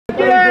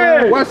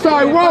West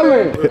side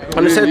rolling.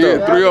 On the set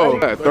though.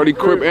 3-0. 30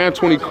 Crip and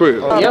 20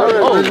 Crip.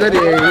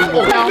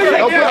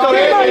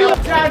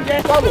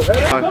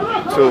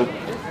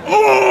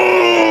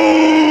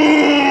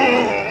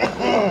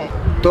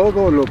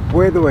 Todo lo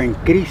puedo en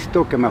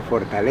Cristo que me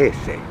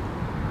fortalece.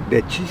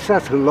 The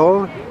Jesus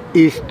Lord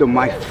is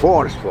my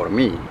force for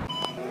me.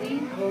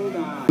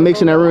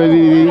 Mixing that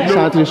room, shout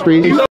out to the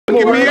streets.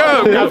 Give me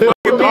up. Hey,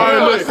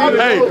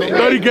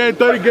 30 gang,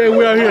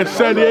 we out here in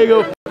San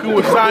Diego.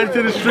 With Signs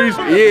to the Streets,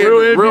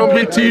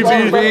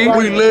 TherealmvpTV,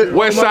 we lit.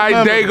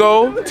 Westside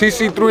Daygo,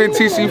 TC3 and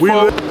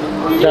TC4.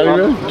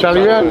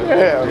 Charlie Red?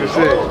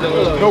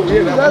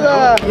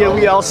 Yeah,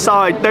 we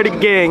outside, 30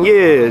 gang,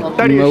 yeah.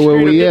 30 you know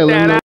where we at,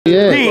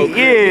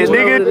 yeah,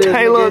 nigga,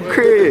 Taylor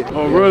Crip.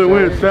 I'm rolling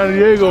with San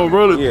Diego, I'm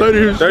rolling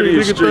 30th Street,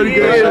 nigga, 30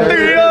 gang.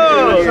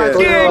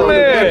 Gang,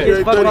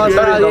 man.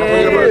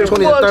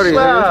 20 to 30,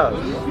 man.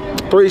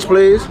 Threes,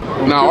 please.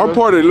 Now our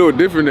part is a little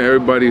different than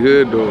everybody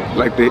hood though.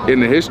 Like in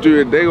the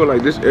history of Daygo,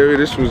 like this area,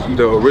 this was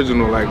the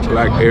original like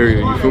black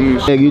area. You feel me?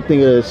 Yeah, you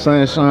think of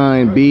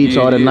sunshine, beach,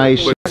 all the nice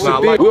shit.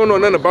 We don't know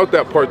nothing about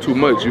that part too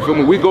much. You feel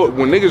me? We go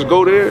when niggas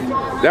go there,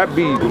 that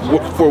be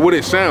for what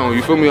it sound.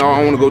 You feel me? I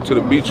don't want to go to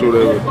the beach or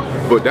whatever,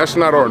 but that's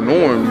not our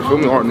norm. You feel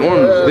me? Our norm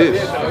is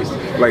this.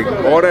 Like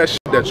all that shit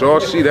that y'all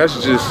see,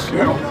 that's just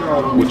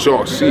what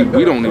y'all see.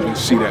 We don't even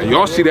see that.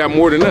 Y'all see that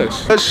more than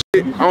us. That shit,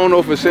 I don't know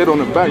if it said on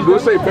the back. Do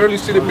it say barely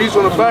see the beach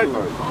on the back?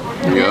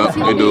 Yeah,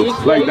 it do.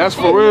 Like that's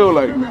for real.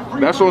 Like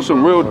that's on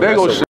some real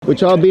Daygo shit.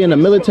 Would y'all be in a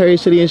military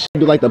city and shit,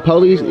 do like the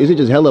police? Is it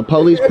just hella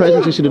police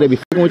presence and shit? Do they be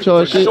fucking with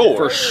y'all shit?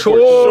 For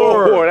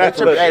sure. That's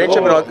they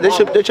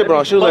tripping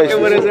on shoelaces.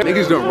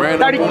 Niggas done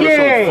ran up on us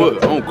on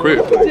foot, on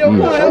Crip.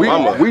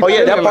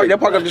 That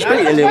park up the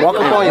street and then walk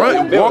up on you.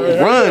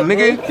 Run,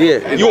 nigga.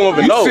 Yeah, you won't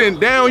even know. You sitting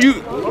down,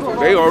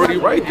 they already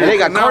right there. And they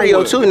got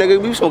cardio too, nigga.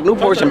 We smoke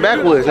Newports and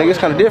backwoods, nigga. It's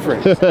kind of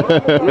different.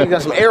 We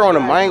got some air on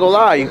them. I ain't gonna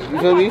lie. You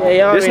feel me?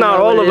 It's not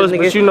all of us,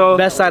 but you know,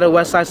 best side of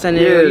West Side San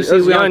Diego. You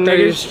see, we on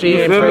 30th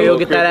Street and Imperial.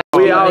 Get that.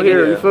 We out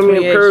here. You feel me?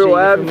 Imperial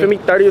Ave. You feel me?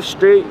 30th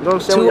Street. You know what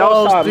I'm saying? 2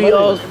 O's, 3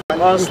 O's,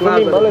 all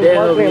slabs of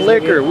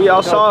liquor. We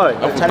outside.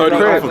 I'm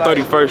from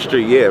 31st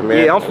Street, yeah,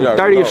 man. Yeah, I'm from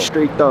 30th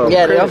Street though.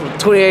 Yeah, I'm from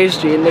 28th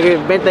Street, nigga.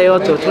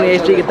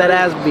 28th Street, get that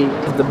ass beat.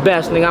 It's the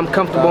best, nigga. I'm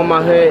comfortable in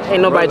my hood.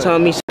 Ain't nobody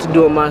telling me shit to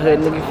do in my hood,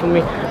 nigga. For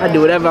me, I do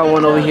whatever I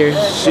want over here.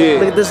 Shit.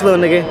 Look at this little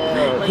nigga.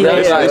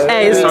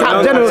 Hey, it's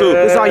top general.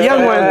 It's our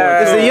young one.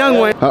 It's a young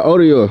one. How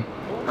old are you?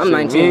 I'm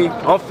 19.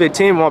 I'm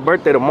 15. My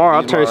birthday tomorrow.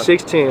 I'll turn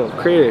 16.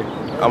 Crib.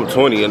 I'm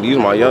 20 and these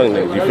my young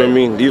niggas, you feel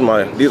me?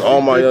 These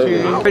all my young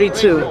niggas.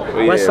 32.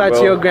 West side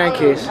to your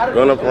grandkids.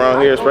 Growing up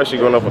around here, especially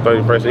growing up on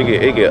 31st,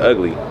 it get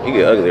ugly. It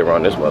get ugly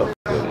around this mother.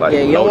 Like,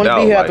 yeah, you don't want to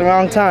be here at the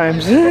wrong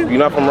times. If you're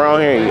not from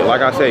around here, like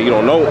I said, you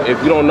don't know. If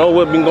you don't know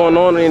what's been going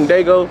on in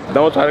Daygo,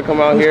 don't try to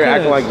come out here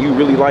acting like you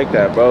really like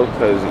that, bro.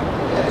 Cause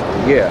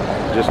yeah,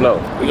 just know.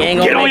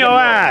 Get on your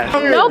ass.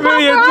 No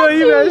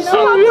paparazzi.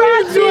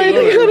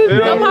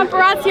 No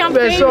paparazzi. I'm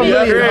famous.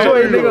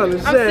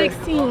 I'm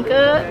 16,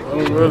 good.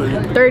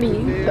 30.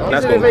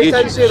 That's gonna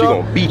get you. She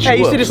gonna beat you up. Hey,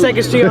 you see the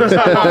second street on the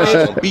side?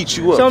 She's gonna beat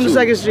you up. Show them the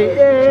second street.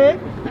 Yeah.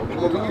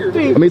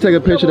 Let me take a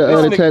picture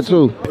of the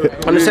tattoo.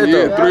 On the set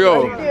though.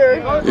 3-0.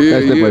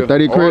 That's different.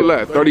 30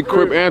 Crip. 30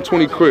 Crip and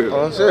 20 Crip.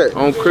 On set.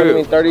 On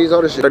Crip. 30s,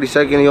 all this shit.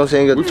 32nd, you know what I'm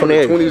saying? We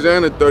 28. The 20s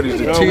and the 30s.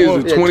 The T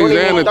is the 20s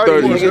and the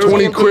 30s.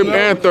 20 Crip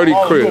and 30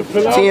 Crip.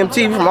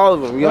 TMT from all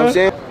of them, you know what I'm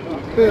saying?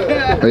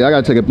 Hey,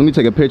 let me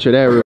take a picture of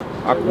that real.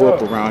 I grew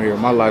up around here.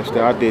 My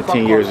lifestyle, I did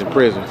 10 years in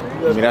prison. I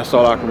mean, that's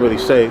all I can really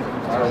say.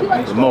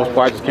 For the most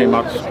part, I just came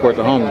out to support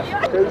the homeless.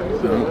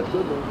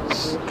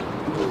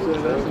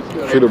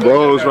 For the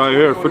bros right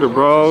here, for the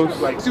bros.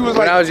 She was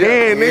like,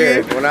 damn,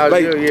 nigga. When I was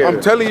like, young,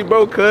 I'm telling you,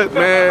 bro, cut,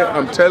 man.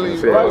 I'm telling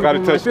you, bro. I gotta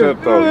touch that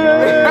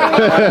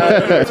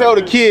though. Tell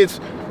the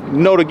kids,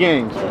 know the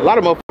games. A lot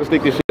of motherfuckers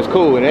think this shit is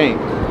cool, it ain't.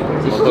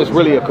 It's just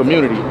really a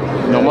community.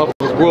 You know,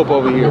 motherfuckers grew up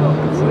over here.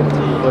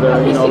 But,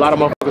 you know, a lot of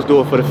motherfuckers do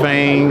it for the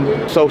fame,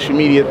 social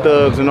media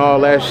thugs and all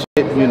that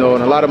shit, you know,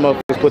 and a lot of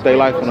motherfuckers put their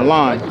life on the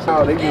line.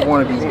 They just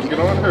want to be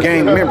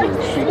gang members.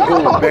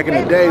 Back in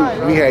the day,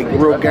 we had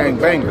real gang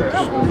bangers.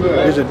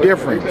 There's a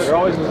difference.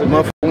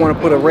 Motherfuckers want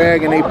to put a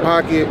rag in their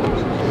pocket,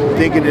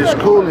 thinking it's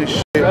cool and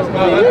shit.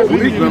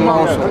 We've been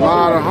lost a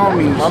lot of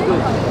homies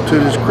to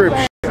this Crip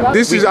shit.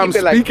 This is, I'm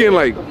speaking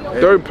like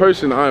third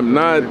person. I'm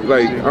not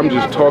like, I'm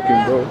just talking,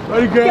 bro.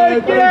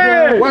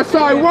 West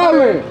side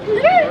rolling.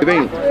 It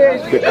ain't,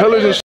 the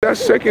colors and shit, that's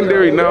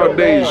secondary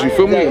nowadays, you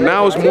feel me?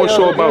 Now it's more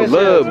so about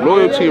love,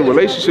 loyalty, and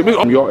relationship.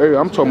 Your area,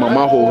 I'm talking about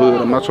my whole hood.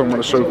 I'm not talking about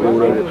a circle or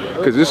whatever.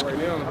 Cause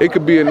it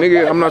could be a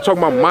nigga, I'm not talking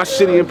about my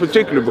city in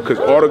particular because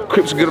all the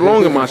Crips get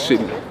along in my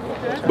city.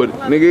 But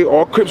nigga,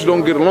 all Crips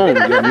don't get along,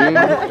 you know what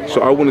I mean?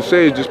 So I wouldn't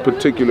say it's just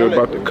particular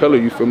about the color,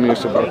 you feel me?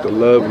 It's about the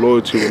love,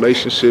 loyalty,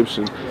 relationships,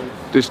 and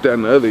this, that,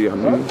 and the other, you know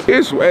what I mean?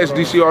 It's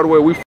SDC all the way,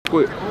 we f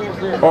with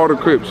all the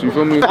Crips, you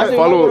feel me?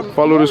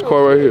 Follow this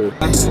car right here.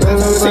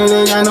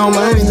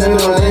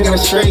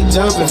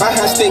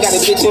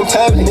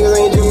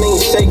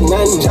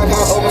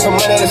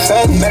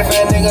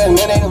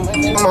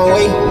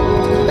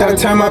 Gotta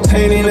turn my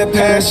pain into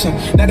passion.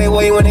 Now they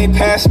wait when they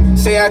pass me.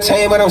 Say I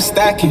changed, but I'm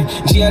stacking.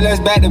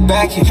 GLS back to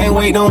back. Can't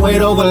wait, don't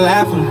wait,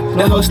 overlap them.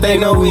 The whole state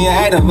know we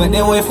active, but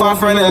then we far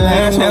from the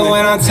last. Now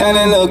when I'm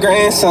telling little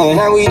grandson,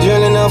 now we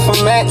drilling up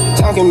for Mac.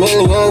 Talking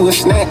millions with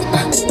snack.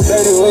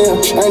 30 wheel,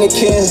 earn a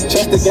kill.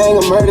 Trust the gang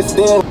of murder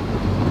still.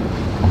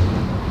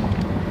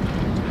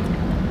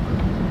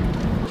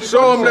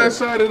 Show them that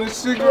side of the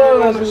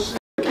cigarette.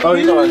 Oh,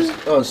 you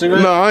know,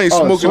 cigarette? No, I ain't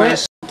smoking that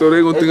shit, though. They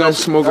gonna think I'm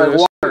smoking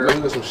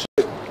that shit.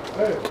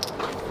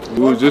 We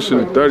was just in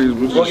the 30s,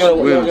 we just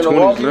in the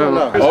 20s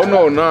now. Oh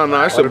no,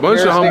 nah, it's a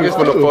bunch of homies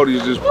from the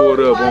 40s just pulled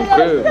up on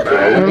Crip.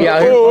 We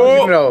out here,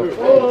 you know.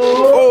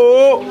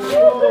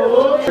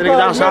 Niggas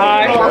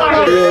outside. Yeah.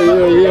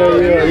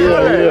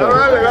 All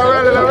right.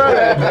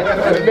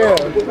 Hit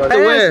the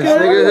west,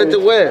 nigga, hit the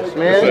west,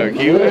 man.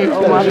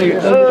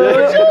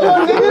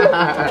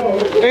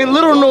 Ain't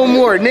little no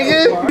more,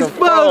 nigga.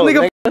 Pose,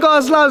 nigga. Fuck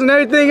all slaws and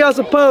everything else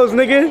opposed,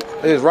 nigga.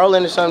 It's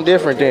rolling to something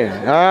different then,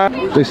 huh?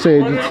 They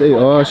say,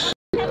 oh shit,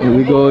 here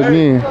we go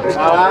again.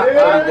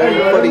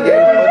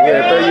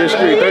 Yeah, 30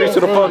 Street, 30 to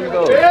the fuck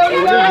though.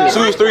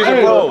 2s, 3s,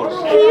 and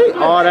 4s.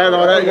 All that.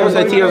 You want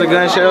to say T's and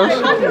gun shells?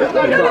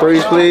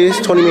 3s, please.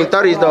 20 mean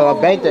 30s though. I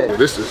banked that.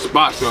 This is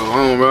spot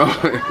though, bro.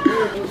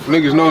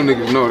 Niggas know,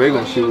 they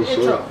gonna see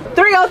what's up.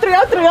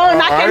 30-30-30,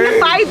 and I came to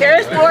fight.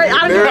 There's sport.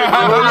 I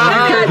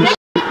don't know.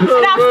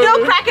 And I'm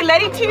still cracking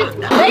Lady T, and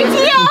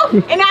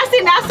that's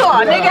it, that's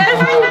all, nigga.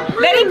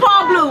 Lady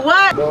Paul Blue,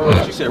 what?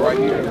 She said right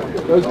here.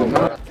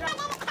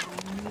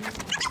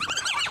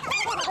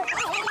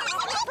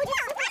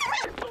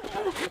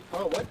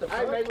 Oh, what the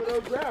fuck? Maybe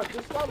those grabs,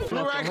 just follow.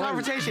 No right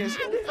conversations.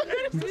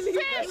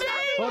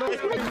 Hold on, you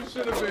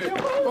should have been.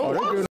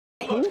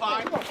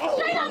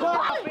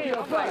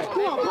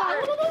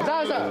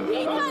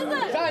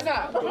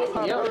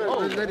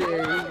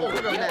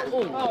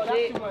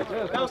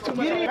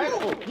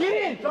 Get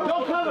in!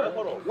 Don't cover!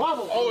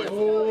 Wobble!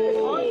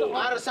 Oh,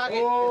 out of socket.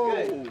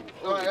 Good.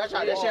 All right, that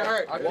shit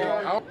hurt.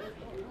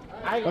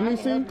 Let me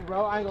see.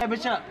 Bro, I ain't gonna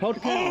bitch up. Hold the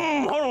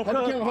camera. Hold the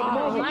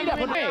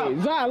camera. Hey,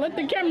 Zah, let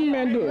the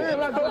cameraman do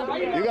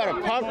it. You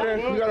gotta pop there.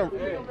 You gotta.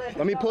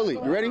 Let me pull it.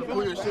 You ready?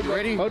 Pull your shit.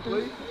 Ready? Hold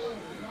it.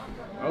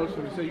 I was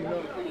gonna say, you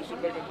know.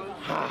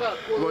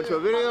 You want to a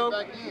video?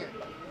 You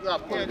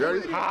gotta pull it. You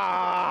ready?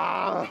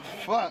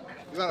 Fuck.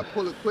 You gotta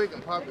pull it quick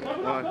and pop it.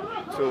 1,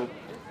 2.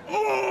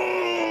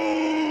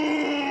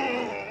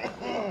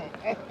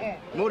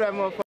 Move that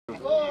motherfucker.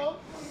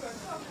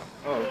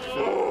 Oh,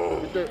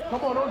 shit.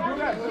 Come on, don't do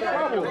that.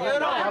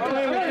 Stop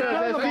playing with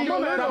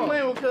cuz. Stop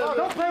playing with cuz.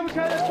 Don't play with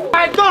cuz. All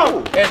right, go.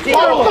 Don't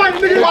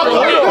put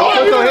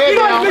your head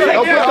down.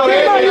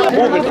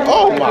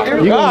 Oh, my God. You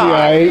gonna be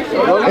alright.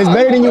 It's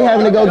better than you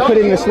having to go put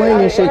it in the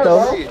sling and shit,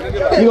 though.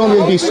 You gonna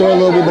just be sore a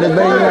little bit, but it's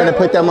better than you having to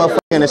put that motherfucker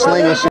in the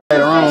sling and shit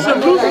later on.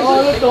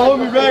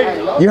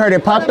 You heard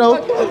it pop, though?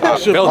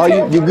 Oh,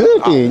 you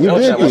good then. You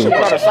good then.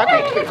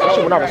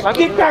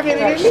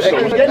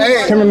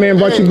 Cameraman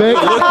brought you back.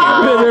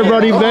 Cameraman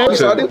brought you back.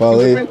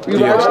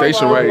 Yeah,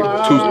 station right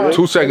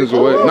 2 seconds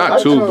away. Not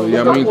 2, but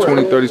yeah, I mean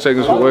 20, 30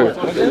 seconds away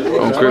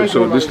on Crip.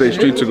 So this day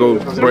street to go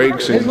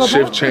breaks and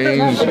shift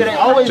change,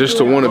 just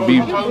to want to be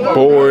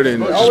bored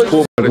and just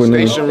pull by the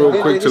station real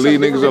quick to leave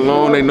niggas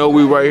alone. They know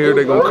we right here.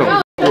 They gonna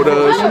come with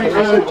us.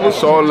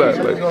 It's all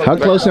that. Like, how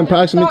close and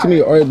proximate to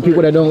me are the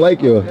people that don't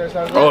like you?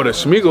 Oh, the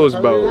Smeagol is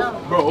about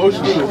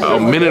a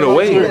minute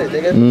away.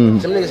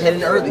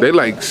 They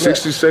like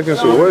 60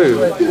 seconds away.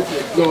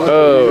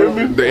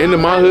 The end of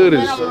my hood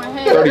is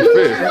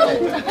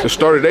 35th. The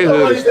start of their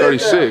hood is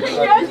 36.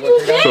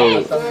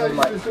 So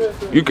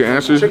you can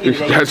answer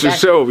that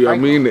yourself. I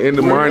mean, the end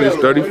of mine is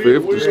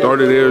 35th. The start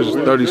of theirs is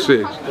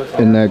 36.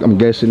 And I'm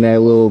guessing that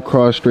little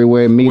cross street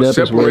where it meet up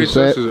is where it's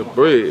at. Is a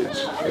bridge.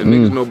 And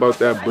niggas know about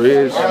that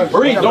bridge.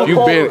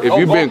 If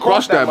you've been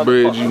across that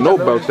bridge, you know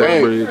about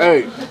that bridge.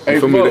 You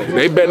feel me?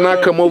 They better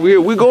not come over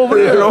here. We go over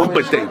there though,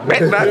 but they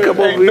better not come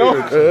over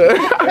here.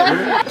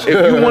 If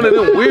you one of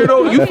them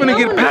weirdos, you finna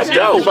get passed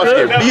out. You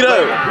get beat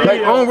up.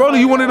 Like on roller,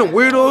 you one of them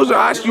weirdos.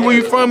 I ask you where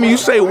you from, and you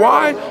say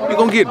why, you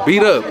gonna get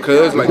beat up.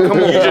 Cause like,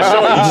 come on, you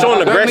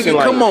showing aggression.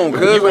 Nigga, come on,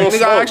 cause like,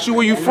 nigga, I ask you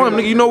where you from,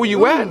 nigga. You know where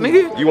you at,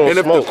 nigga. You won't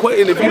smoke.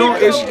 And if you don't,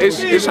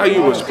 it's how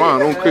you respond.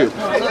 Don't Crip.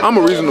 I'm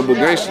a reasonable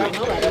gangster,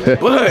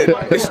 but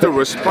it's the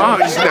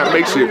response that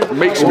makes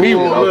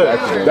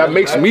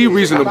me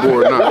reasonable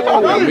or not. You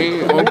know what I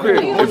mean? On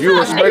Crip. If you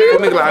respectful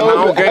nigga, like, nah,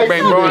 I don't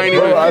gangbang, bro. I ain't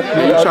even.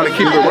 You trying to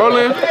keep it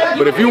rolling.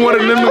 But if you one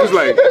of them niggas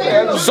like,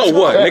 so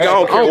what, nigga? I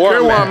don't care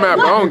where I'm at,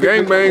 bro. I don't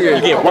gangbang.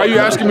 And why you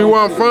asking me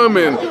where I'm from?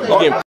 And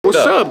what's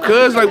up,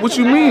 cuz? Like, what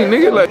you mean,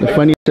 nigga? Like,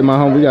 funny shit, my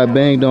home, we got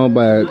banged on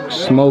by a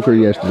smoker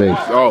yesterday.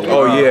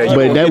 Oh yeah,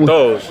 but that was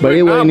those. But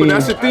it wasn't. But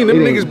that's the thing. Them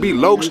niggas be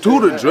lokes to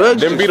the drugs.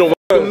 Them be the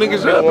them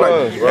niggas up.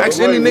 Like, ask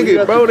any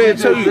nigga, bro. They'll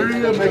tell you,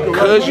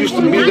 cuz used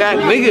to be that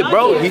nigga,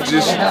 bro. He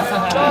just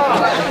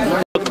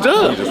fucked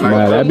up.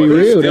 Nah, that'd be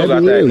real.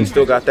 That'd be real. He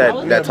still got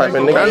that type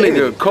of nigga. That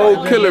nigga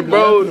cold killer,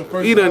 bro.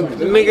 He done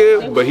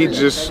nigga, but he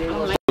just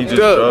fucked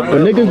up.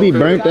 But niggas be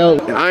burnt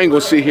out. And I ain't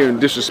gonna sit here and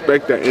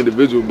disrespect that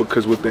individual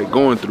because what they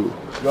going through.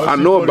 I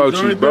know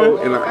about you, bro.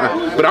 And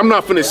but I'm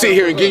not finna sit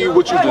here and give you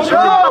what you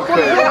deserve.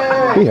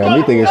 He had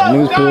me thinking it's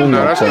news pool.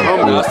 Nah, that's the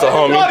homie. That's the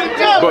homie.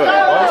 But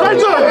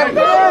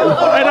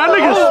And that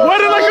nigga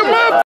sweating like a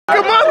motherfucker.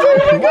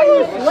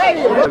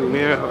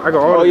 Man, I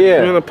got all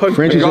the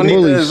Frenchies and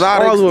bullies. If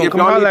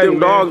y'all need them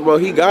dogs, bro,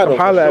 he got them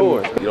for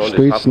sure. You don't just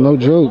Streetz, no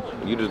joke.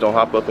 You just don't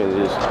hop up and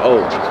just,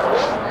 oh,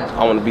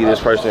 I want to be this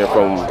person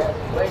from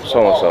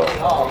so-and-so.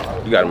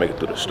 You got to make it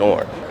through the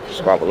storm.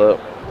 Squabble up.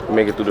 You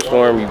make it through the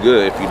storm, you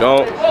good. If you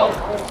don't,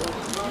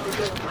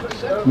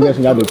 you guys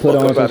got to put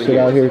on some shit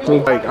out here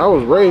too. Like, I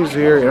was raised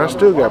here and I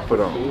still got put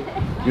on.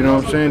 You know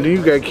what I'm saying? Then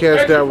you got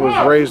cats that was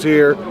raised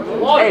here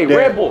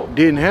that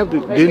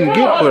didn't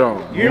get put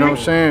on. You know what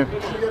I'm saying?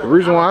 The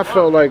reason why I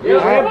felt like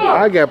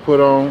I got put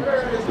on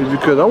is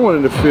because I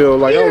wanted to feel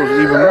like I was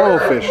even more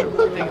official.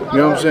 You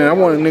know what I'm saying? I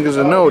wanted niggas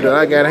to know that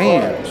I got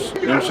hands.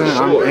 You know what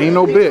I'm saying? Ain't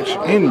no bitch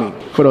in me.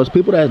 For those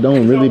people that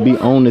don't really be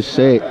on the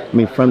set, I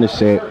mean from the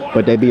set,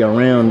 but they be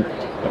around,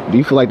 do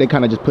you feel like they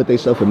kind of just put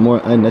themselves in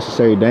more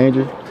unnecessary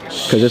danger?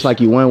 Because it's like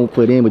you 1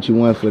 foot in, but you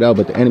 1 foot out,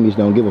 but the enemies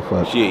don't give a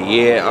fuck. shit,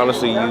 yeah,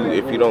 honestly,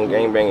 if you don't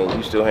gangbang and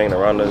you still hanging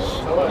around us,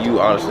 you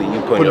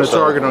putting a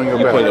target on your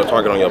back. Putting your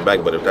target on your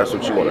back, but if that's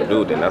what you want to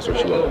do, then that's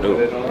what you want to do.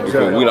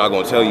 Exactly. We're not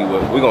going to tell you,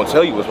 we're going to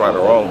tell you what's right or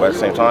wrong, but at the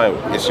same time,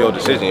 it's your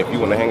decision. If you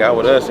want to hang out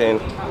with us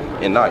and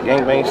not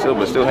gangbang still,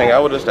 but still hang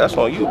out with us, that's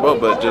on you, bro.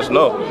 But just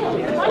know,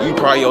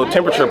 your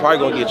temperature probably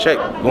gonna get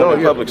checked going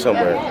to public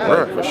somewhere,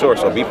 right, for sure.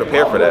 So be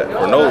prepared for that.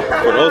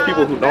 For those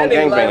people who don't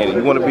gangbang and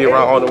you want to be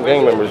around all them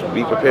gang members,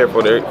 be prepared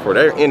for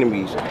their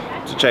enemies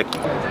to check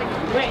you.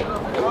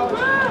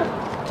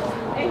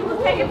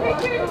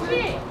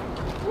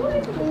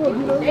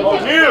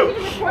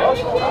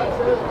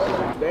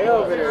 They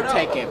over there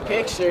taking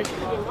pictures.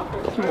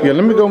 Yeah,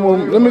 let me go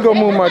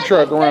move my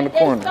truck around the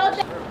corner.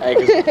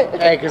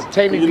 Hey, cause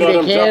technically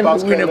they can.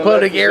 We in a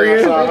public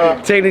area.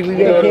 Technically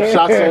they can.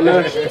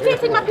 You can't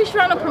take my picture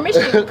on a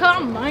permission. You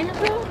come, minor,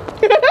 bro.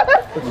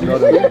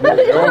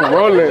 Don't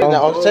roll it.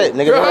 On set,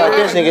 nigga, don't like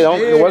this, nigga.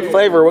 Don't what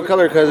flavor, what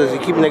color, cause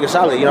it's keep a nigga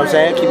solid. You know what I'm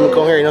saying? Keep him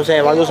coherent. You know what I'm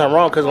saying? If I do something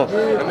wrong, cause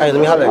hey, let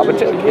me holler at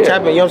you.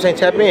 Tap in. You know what I'm saying?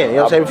 Tap in. You know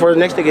what I'm saying? Before the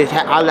next nigga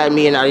holler at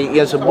me and I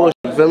get some bullshit.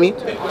 You feel me?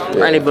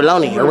 Or any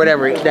baloney or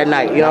whatever that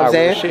night. You know what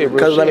I'm saying?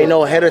 Cause let me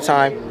know ahead of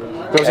time. You know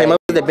what I'm saying?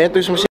 Motherfuckers that been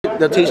through some shit,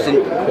 they'll teach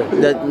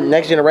the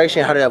next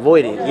generation how to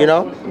avoid it. You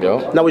know? Yo.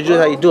 Know what you do,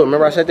 how you do it.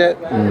 Remember I said that?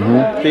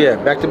 Mm-hmm. So yeah,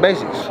 back to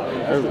basics.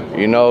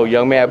 You know,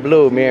 young man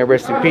Blue, man,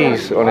 rest in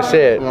peace on the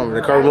set. Remember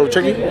the car removed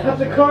tricky?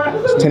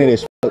 It's tinted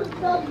as fuck.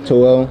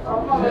 2-0.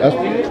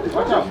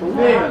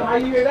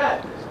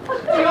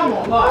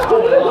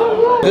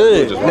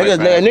 Good.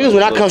 Niggas will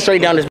not come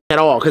straight down this at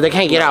all because they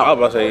can't get out. I was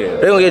about to say, yeah.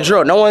 They gonna get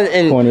drilled. No one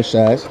in. Corner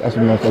shots. That's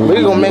what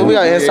we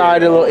got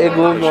inside the little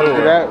igloo. You wanna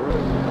do that?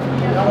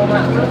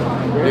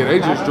 Yeah, they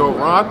just drove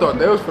around. I thought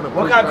they was finna.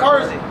 What kind of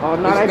car is it? Oh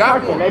no, they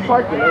parking. They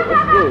parking.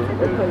 It's good.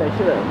 They putting that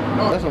shit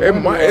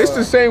up. It's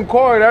the same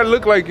car that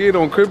looked like it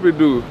on Crip,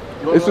 dude.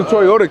 It's a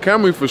Toyota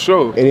Camry for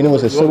sure. And then it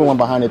was a silver one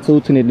behind it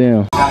too, tinted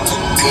down.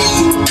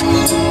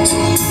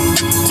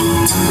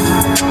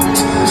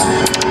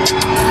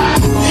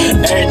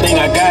 Everything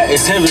I got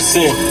is heaven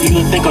sent.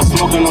 You think I'm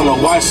smoking on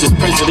a watch, it's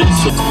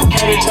presidential.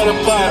 Every time to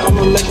plot,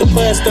 I'ma make the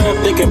plan start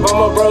thinking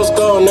about my bros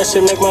gone, that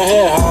shit make my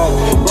head hot.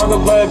 Rock a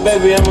bird,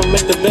 baby, I'ma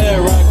make the bed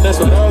rock. That's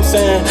what I'm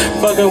saying.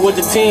 Fucking with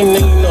the team,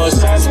 nigga, you know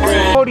it's shot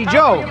spread. 40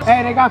 Joe.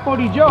 Hey, they got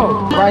 40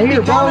 Joe right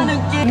here, bro.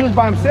 He was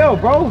by himself,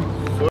 bro.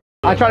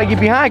 I tried to get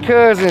behind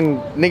Cuz and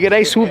nigga,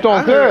 they swooped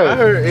on Cuz. I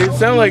heard it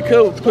sounded like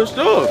Cuz pushed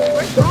off.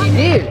 He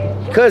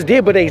did. Cuz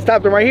did, but they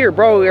stopped him right here,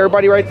 bro.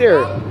 Everybody right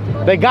there.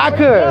 They got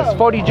Cuz,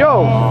 40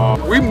 Joe.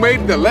 We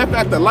made the left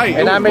at the light.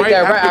 And I made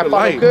that right after the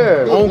light.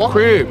 Cuz. On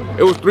Crip.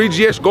 It was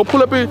 3GS. Go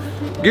pull up and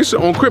get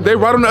some on Crip. They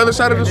right on the other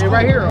side of the school.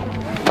 Right here.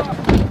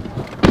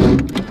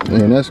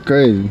 Man, that's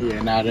crazy.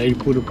 Yeah, nah, they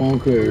put up on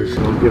Cuz.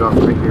 So get off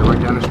right here, right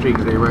down the street,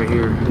 cause they right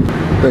here.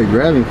 They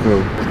grabbing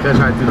for. Cuz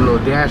I did a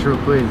little dash real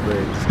quick, but.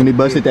 When he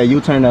busted that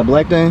U-turn, that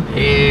black thing?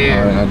 Yeah.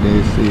 Alright, I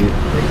did see it.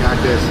 They got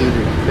that seat.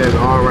 Cuz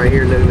all right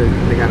here, look,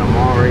 they got them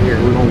all right here.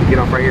 We're gonna get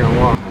off right here and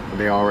walk.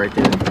 They all right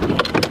there.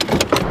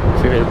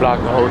 See, they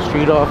blocked the whole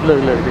street off. Look,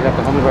 they got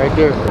the homie right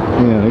there.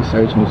 Yeah, they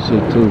searching the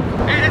shit too.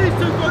 Hey, that is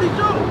 242.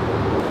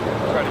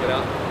 Trying to get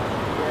out.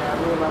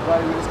 Yeah, me and my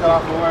buddy, we just got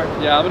off from work.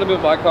 Yeah, I'm gonna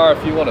move my car.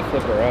 If you want to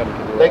flip it around, you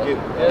can do it. Thank you.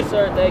 Yes,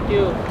 sir. Thank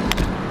you.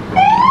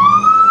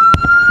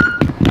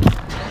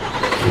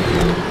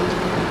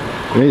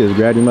 They just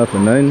grabbed him up for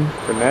nothing.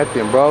 For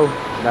nothing, bro.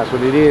 That's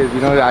what it is.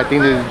 You know, I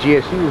think this is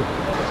GSU.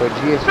 But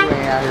GSU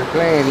ain't out here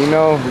playing, you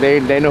know.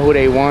 They know who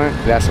they want.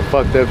 That's some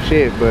fucked up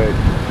shit, but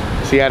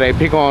see how they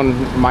pick on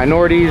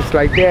minorities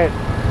like that?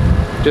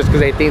 Just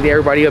because they think that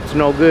everybody up to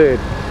no good.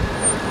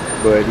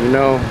 But, you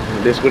know,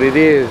 this is what it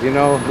is, you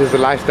know. This is the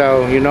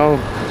lifestyle, you know.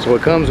 That's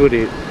what comes with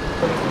it.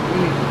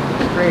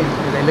 It's crazy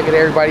because they look at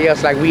everybody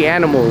else like we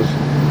animals.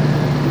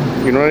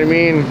 You know what I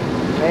mean?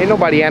 Ain't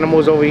nobody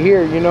animals over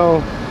here, you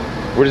know.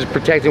 We're just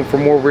protecting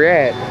from where we're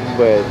at.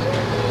 But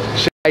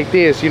shit like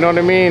this, you know what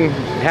I mean?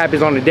 It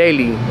happens on the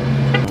daily.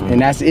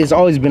 And it's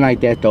always been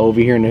like that though, over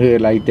here in the hood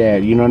like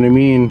that, you know what I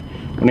mean?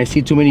 When they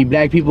see too many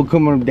black people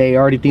coming, they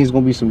already think it's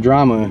gonna be some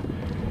drama,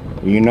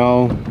 you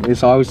know?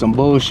 It's always some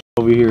bullshit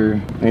over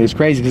here. And it's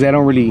crazy because they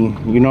don't really,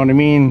 you know what I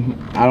mean?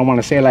 I don't want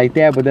to say it like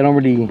that, but they don't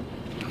really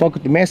fuck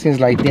with the Mexicans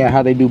like that,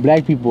 how they do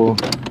black people,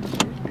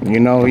 you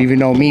know, even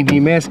though me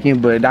be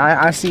Mexican, but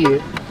I see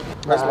it.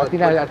 I think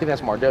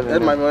that's Mardell.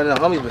 That's my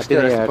homies, but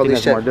still, I think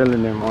that's Mardell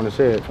in them on the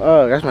set.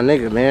 Oh, that's my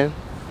nigga, man.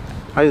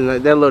 I didn't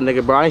like that little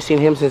nigga, bro. I ain't seen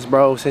him since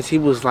he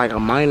was like a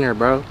minor,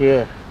 bro.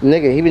 Yeah.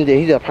 Nigga, he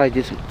probably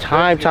did some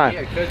time.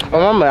 My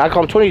mama, I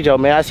call him 20 Joe,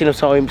 man. I seen him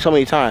so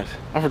many times.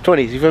 I'm from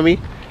 20s, you feel me?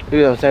 You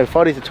know what I'm saying?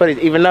 40s to 20s,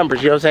 even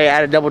numbers, you know what I'm saying? I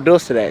add a double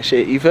dose to that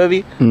shit, you feel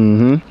me?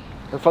 Mm-hmm.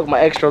 And fuck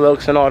my extra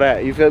looks and all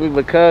that, you feel me?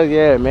 Because,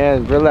 yeah,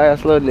 man, real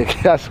ass little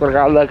nigga. I swear to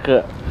God, look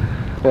up.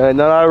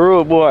 Not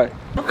rude, boy.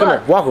 Come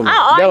here, walk with me.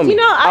 I always, you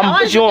know, I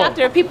always look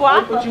after people.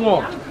 I put you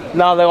on.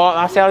 No, they want,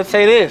 I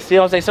say this. You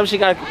know what I'm saying? Some shit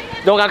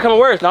don't gotta come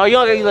worse. No, you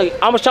don't gotta, like,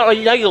 I'm trying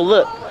to, now you gonna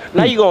look.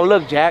 Now you gonna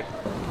look, Jack. You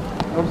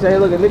know what I'm saying?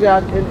 Look, a nigga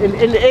out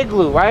in the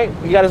igloo, right?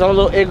 He got his own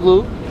little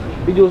igloo.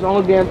 He do his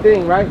own damn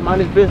thing, right?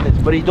 Mind his business.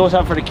 But he's doing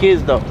something for the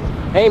kids, though.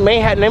 They may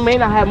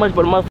not have much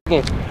but a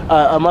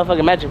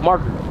motherfucking magic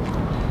marker.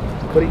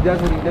 But he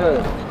does what he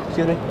does.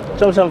 Excuse me?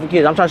 Show him something for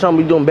kids. I'm trying to show him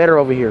we doing better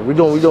over here. We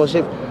doing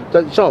shit.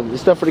 Show him.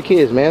 It's stuff for the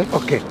kids, man.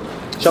 Okay.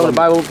 Show him the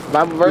Bible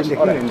verse. You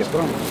know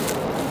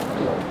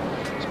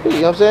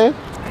what I'm saying?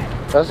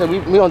 I said we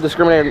don't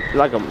discriminate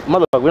like a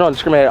motherfucker. We don't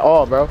discriminate at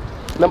all, bro.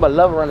 Nothing but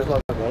love around this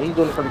motherfucker. He's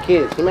doing it for the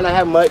kids. He may not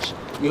have much.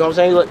 You know what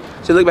I'm saying? Look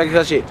back at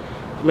that shit.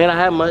 He may not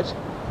have much,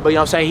 but you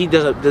know what I'm saying? He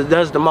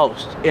does the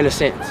most, in a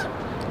sense.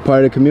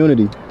 Part of the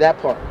community. That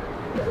part.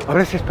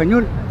 ¿Hablas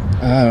español?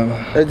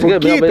 It's good,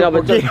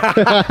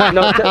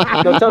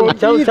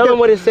 tell me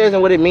what it says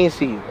and what it means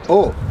to you.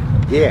 Oh,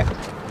 yeah.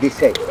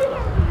 Dice,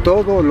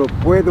 todo lo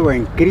puedo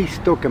en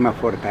Cristo que me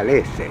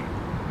fortalece.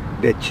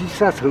 The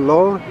Jesus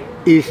Lord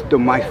is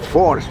my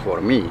force for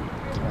me.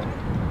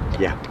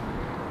 Yeah.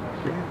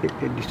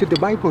 This is the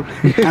Bible.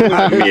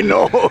 I mean,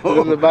 no. This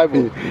is the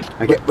Bible.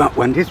 Okay, but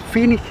when this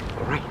finished,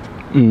 right.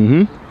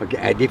 Mm-hmm. Okay,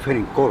 a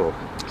different color.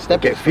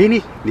 Okay,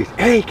 finish this.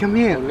 Hey, come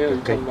here.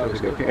 Okay. My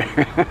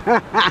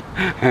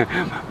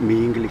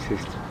English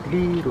is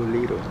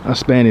little.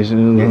 Spanish.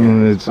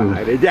 It's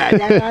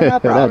no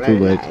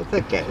problem. It's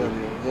okay.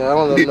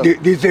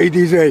 This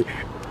say.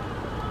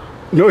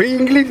 No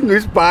English, no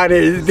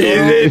Spanish.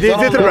 This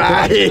is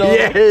right.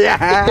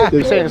 Yeah.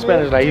 He's saying in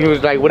Spanish, like he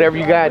was like, whatever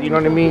you got, you know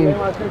what I mean?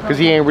 Because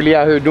he ain't really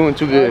out here doing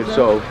too good.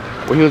 So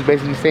what he was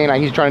basically saying,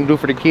 like he's trying to do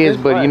for the kids,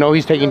 but you know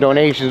he's taking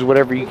donations,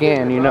 whatever he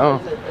can, you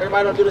know.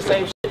 Everybody don't do the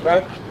same shit, bro.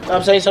 You know what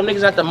I'm saying? Some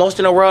niggas got the most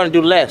in the world and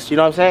do less. You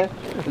know what I'm saying?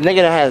 A nigga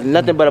that has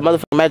nothing but a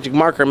motherfucking magic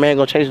marker, man,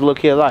 gonna change the little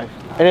kid's life.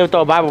 And then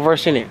throw a Bible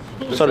verse in it.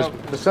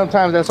 But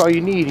sometimes that's all you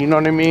need, you know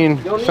what I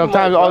mean?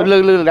 Sometimes,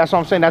 look, that's what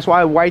I'm saying. That's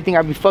why you think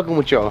I be fucking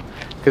with y'all.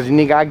 Cause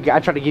nigga, I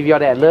try to give y'all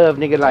that love,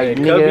 nigga. Like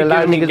nigga, a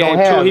lot of niggas don't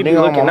have.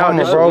 Nigga, on my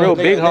mama, bro. Real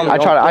big homie. I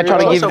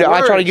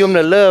try to give them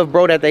the love,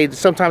 bro. That they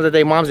sometimes that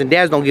they moms and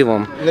dads don't give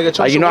them.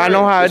 Like, you know, I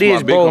know how it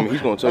is, bro.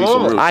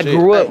 I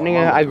grew up,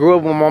 nigga. I grew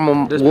up with my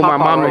mom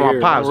and my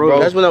pops, bro.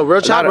 That's when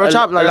real chop.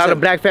 A lot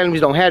of black families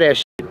don't have that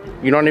shit.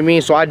 You know what I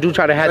mean? So I do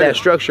try to have that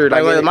structure.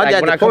 Like my dad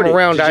when I come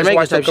around, that's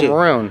why I still come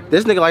around.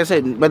 This nigga, like I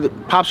said, whether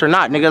pops or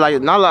not, nigga,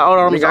 like not like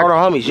older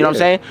homies, you know what I'm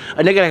saying?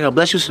 A nigga that can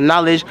bless you some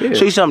knowledge,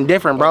 show you something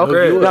different, bro.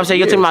 You know what I'm saying?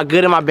 You're taking my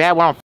good and my bad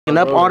while I'm fucking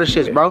up all the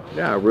shits, bro.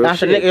 Yeah, real that's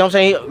shit. A nigga, you know what I'm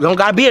saying? You don't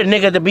gotta be a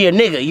nigga to be a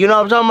nigga, you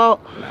know what I'm talking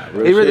about? He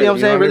really, you know what I'm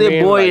saying? Really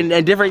a boy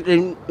in different,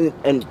 in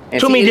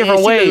too many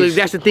different ways.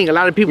 That's the thing. A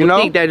lot of people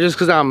think that just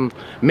because I'm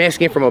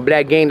Mexican from a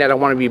black gang that I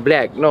want to be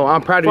black. No,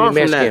 I'm proud to be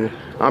Mexican.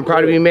 I'm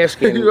proud to be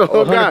Mexican,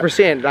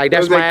 100%. Like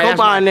that's my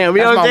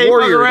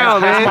warrior.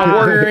 That's my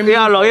warrior in me.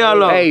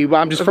 Hey, but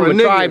I'm just from a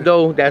tribe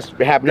though that's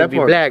happened to be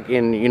black,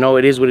 and you know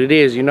it is what it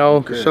is. You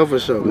know. For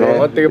sure, man.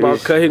 One thing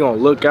about Cut, he gonna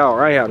look out.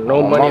 I ain't have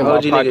no money in my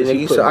pockets.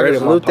 I can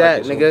salute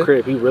that, nigga.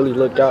 Crip, he really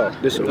looked out.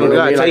 This is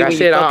like I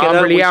said,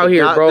 I'm really out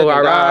here, bro.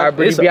 I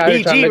really be out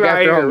here trying to look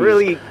after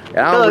homies.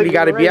 I don't really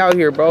gotta be out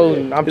here, bro.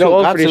 I'm too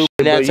old for this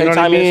shit. You know what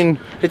I mean?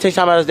 It takes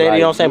time out of his day.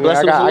 You know what I'm saying? Bless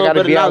him with a little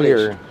bit of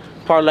knowledge.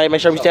 Parlay, make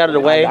sure we stay out of the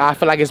way. I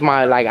feel like it's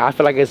my Look,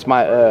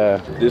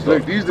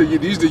 these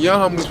the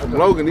young homies from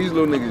Logan. These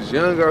little niggas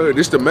young out here.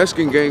 This the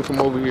Mexican gang from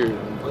over here.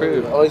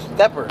 Crip. Oh, it's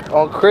Stepper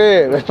on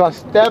Crip. That's my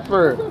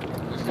Stepper.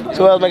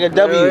 12 make a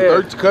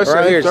W.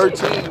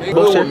 13.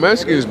 We're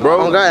Mexicans,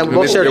 bro. Oh God, we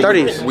both share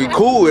 30s. We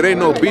cool. It ain't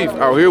no beef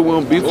out here. We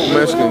don't beef with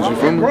Mexicans. You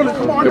feel me?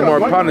 Them our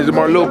partners. Them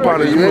our little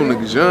partners. You little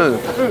niggas young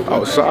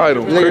outside.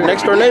 Nigga,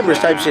 next door neighbors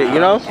type shit. You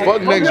know?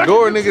 Fuck next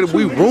door, nigga.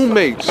 We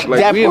roommates. Like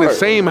that we in the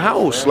same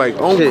house. Like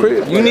on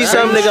Crip. You need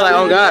some nigga like,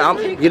 oh God, I'm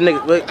getting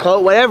nigga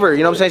clothes, whatever. You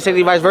know what I'm saying? Same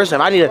thing, vice versa.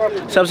 If I need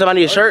I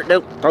need a shirt,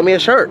 they'll throw me a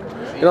shirt.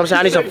 You know what I'm saying?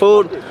 I need some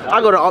food. I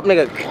go to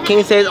nigga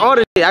King says all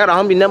this shit. I got a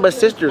homie number of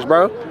sisters,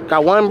 bro.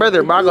 Got one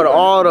brother, bro. I go to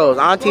all those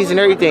aunties and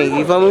everything.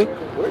 You feel me?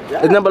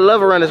 There's number of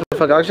love around this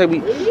motherfucker. Like I said,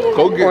 we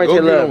Go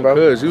get him,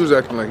 cuz he was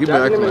acting like he been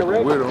acting like a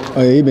weirdo.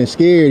 Oh yeah, he been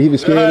scared. He been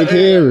scared of the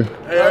camera.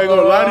 Hey, I ain't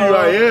gonna lie to you,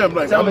 I am.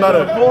 Like I'm not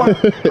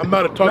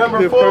a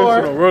talkative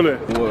person on rolling.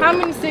 How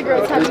many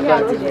cigarettes have you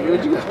had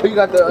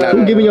today?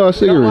 Who giving y'all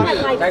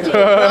cigarettes?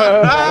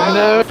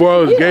 Before I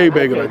was gay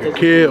back, like a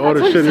kid, all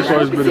the shit, it's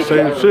always been the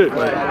same shit.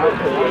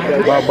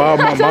 Like my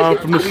mom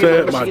from the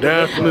set, my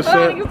dad from the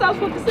set.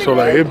 So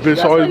like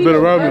it's always been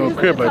around me on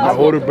Crip, like my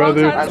older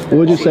brother. What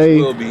would you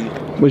say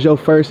was your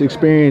first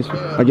experience,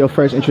 like your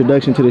first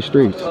introduction to the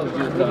streets?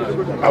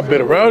 I've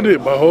been around it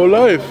my whole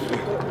life.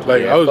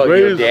 Like I was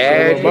raised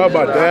by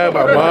my dad,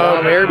 my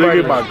mom,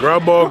 everybody, my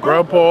grandma,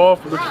 grandpa, all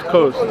from the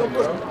coast.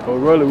 Oh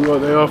really,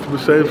 they all from the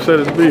same set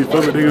as me.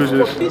 Feel me? Niggas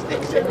just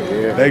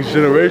next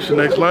generation,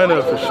 next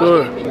lineup for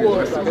sure.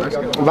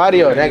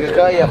 Vadio, that can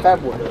cut, yeah, fat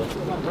boy.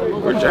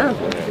 We're jam.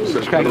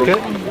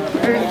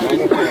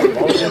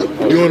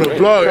 You on the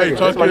vlog? Hey,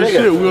 talk your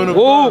shit. We on the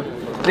vlog.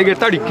 Nigga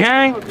 30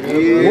 gang.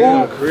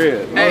 Yeah.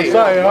 Hey,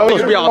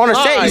 on the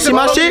set, you see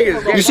my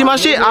shit? You see my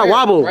shit? I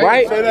wobble,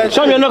 right?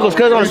 Show me your knuckles,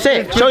 cuz on the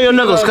set. Show your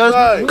knuckles,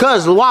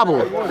 cuz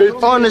wobble.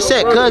 On the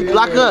set, cuz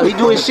lock up. He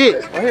doing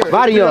shit.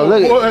 Vadio,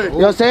 look. You know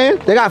what I'm saying?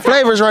 They got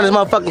flavors around this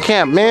motherfucking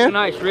camp, man.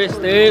 Nice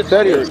wrist, dude.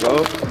 There you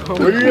go.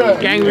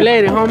 Gang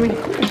related, homie.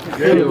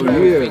 Hell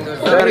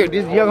yeah.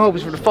 This young hope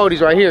is for the 40s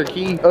right here,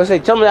 Key. I was say,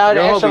 tell me how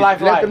the extra life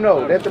Let them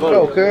know, cuz. Let them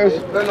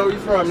know where you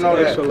from, know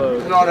that.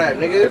 Know that,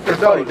 nigga. It's for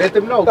 40. Let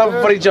them know. Come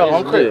for Joe,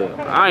 I'm Crip.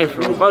 I ain't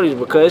from the 40s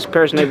because it's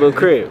person neighborhood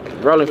Crip.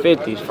 Rolling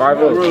 50s,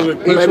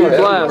 5-0. Maybe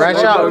blast. Branch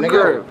out,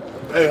 nigga.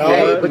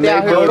 Hey, but they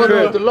out here fucking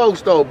with the low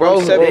though, bro.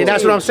 And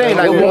that's what I'm saying.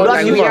 Like, where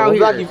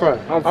block you from?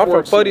 I'm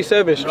from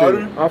 47th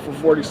Street. I'm from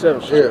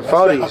 47th Street. Yeah,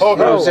 40s. You know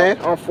what I'm saying?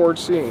 I'm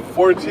 14.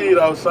 14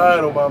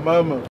 outside on my mama.